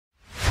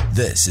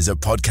This is a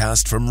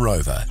podcast from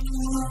Rover. Hey,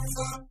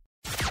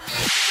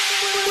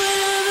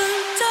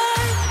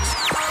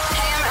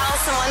 I'm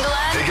Alison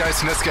Wonderland. Hey guys,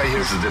 Niska here.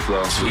 This is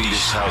Diplo.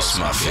 Swedish House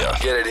Mafia.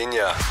 Get it in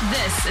ya.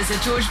 This is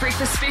a George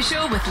Breakfast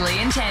Special with Lee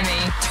and Tammy.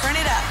 Turn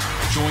it up.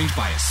 Joined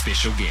by a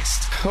special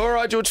guest. All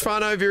right, George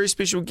Fano, very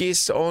special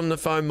guest on the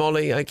phone.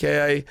 Molly,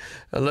 a.k.a.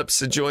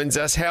 Elipsa, joins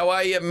us. How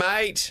are you,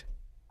 mate?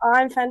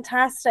 I'm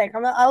fantastic.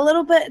 I'm a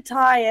little bit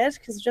tired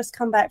because I've just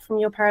come back from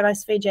your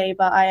Paradise Fiji,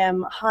 but I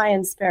am high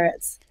in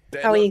spirits.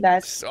 How are you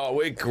guys? Oh,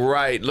 we're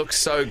great. Looks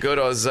so good.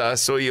 I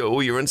saw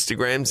all your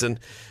Instagrams and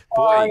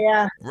boy,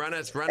 run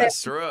us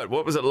through it.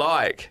 What was it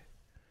like?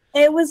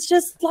 It was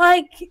just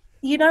like,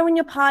 you know, when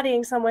you're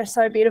partying somewhere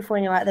so beautiful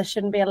and you're like, this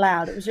shouldn't be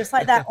allowed. It was just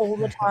like that all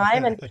the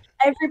time. And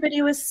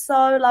everybody was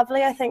so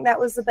lovely. I think that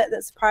was the bit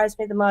that surprised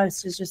me the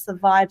most, is just the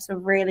vibes were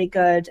really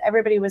good.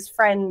 Everybody was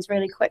friends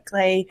really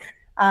quickly.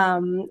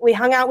 We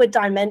hung out with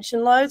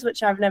Dimension loads,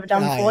 which I've never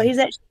done before.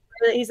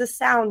 He's a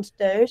sound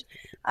dude.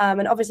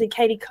 And obviously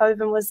Katie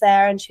Coven was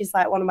there, and she's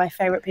like one of my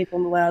favorite people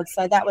in the world.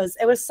 So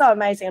it was so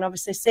amazing. And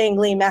obviously seeing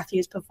Lee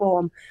Matthews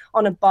perform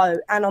on a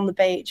boat and on the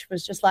beach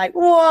was just like,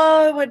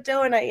 whoa, we're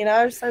doing it, you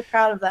know, so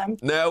proud of them.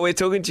 Now we're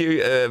talking to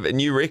you, a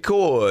new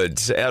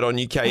record out on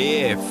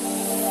UKF.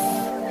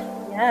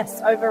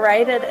 Yes,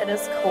 Overrated it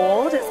is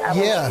called. It's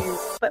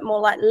a bit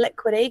more like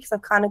liquidy, because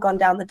I've kind of gone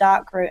down the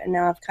dark route and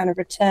now I've kind of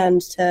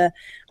returned to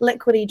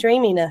liquidy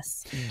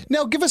dreaminess.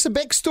 Now give us a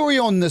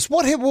backstory on this.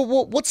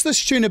 What's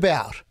this tune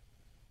about?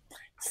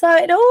 So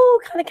it all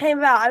kind of came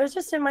about. I was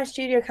just in my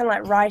studio kind of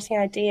like writing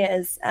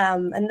ideas,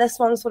 and this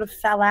one sort of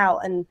fell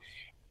out, and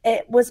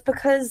it was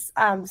because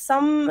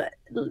some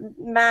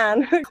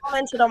man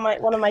commented on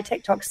one of my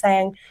TikToks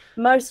saying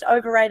most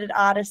overrated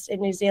artist in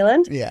New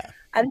Zealand. Yeah.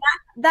 And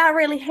that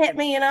really hit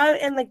me, you know,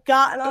 in the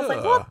gut. And I was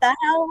like, what the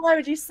hell? Why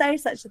would you say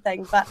such a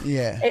thing? But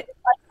I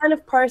kind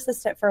of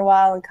processed it for a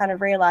while and kind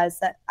of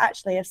realized that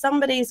actually if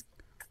somebody's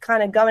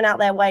kind of going out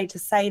their way to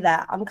say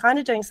that, I'm kind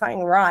of doing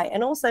something right.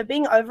 And also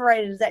being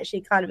overrated is actually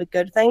kind of a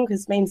good thing,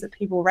 because it means that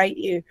people rate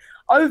you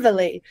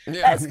overly.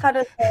 That's kind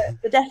of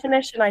the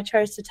definition I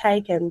chose to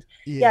take. And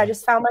I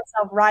just found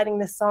myself writing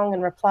this song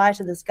and reply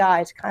to this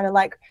guy to kind of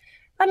like,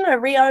 I don't know,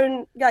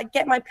 re-own, like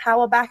get my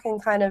power back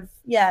and kind of,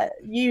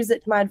 use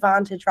it to my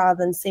advantage rather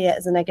than see it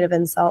as a negative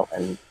insult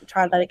and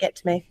try and let it get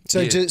to me.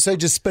 So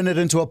just spin it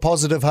into a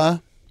positive, huh?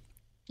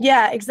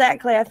 Yeah,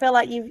 exactly. I feel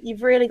like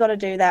you've really got to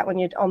do that when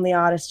you're on the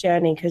artist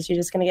journey, because you're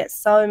just going to get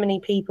so many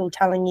people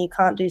telling you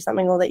can't do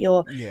something, or that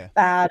you're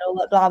bad, or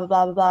blah, blah,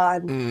 blah, blah, blah.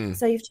 And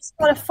so you've just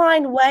got to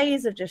find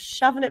ways of just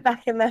shoving it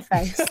back in their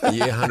face.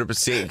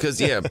 100%. Because,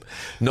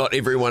 not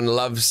everyone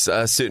loves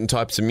certain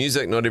types of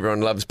music. Not everyone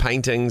loves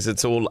paintings.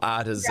 It's all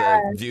art is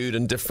viewed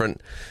with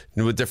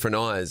different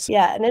eyes.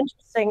 Yeah, an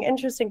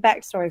interesting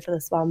backstory for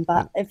this one.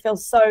 But it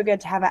feels so good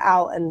to have it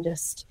out and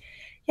just...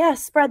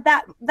 spread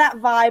that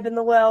vibe in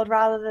the world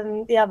rather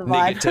than the other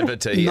vibe.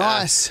 Negativity.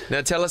 Nice.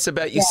 Now tell us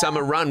about your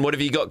summer run. What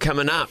have you got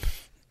coming up?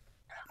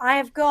 I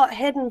have got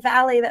Hidden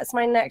Valley. That's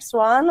my next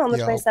one on the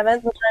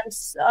 27th, which I'm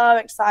so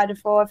excited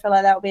for. I feel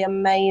like that will be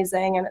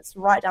amazing, and it's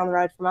right down the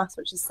road from us,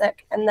 which is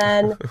sick. And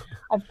then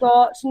I've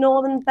got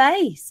Northern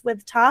Bass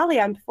with Tali.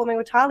 I'm performing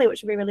with Tali,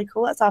 which will be really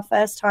cool. It's our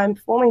first time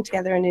performing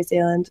together in New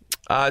Zealand.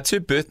 It's her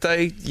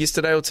birthday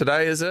yesterday or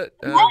today, is it?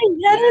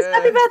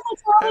 Happy birthday,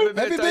 Tali.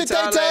 Happy birthday,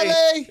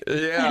 Tali.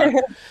 Yeah,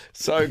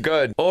 so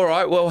good. All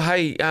right, well,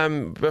 hey,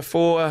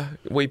 before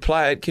we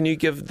play it, can you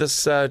give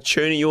this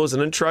tune of yours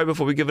an intro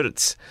before we give it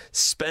its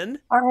spin?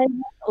 I'd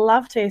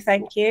love to,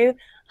 thank you.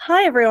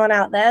 Hi, everyone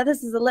out there.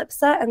 This is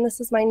Elipsa, and this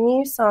is my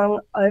new song,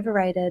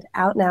 Overrated,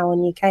 out now on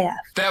UKF.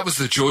 That was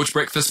the George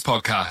Breakfast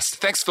Podcast.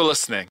 Thanks for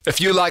listening.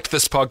 If you liked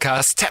this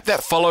podcast, tap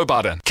that follow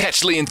button.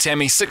 Catch Lee and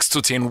Tammy 6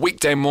 to 10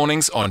 weekday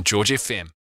mornings on George FM.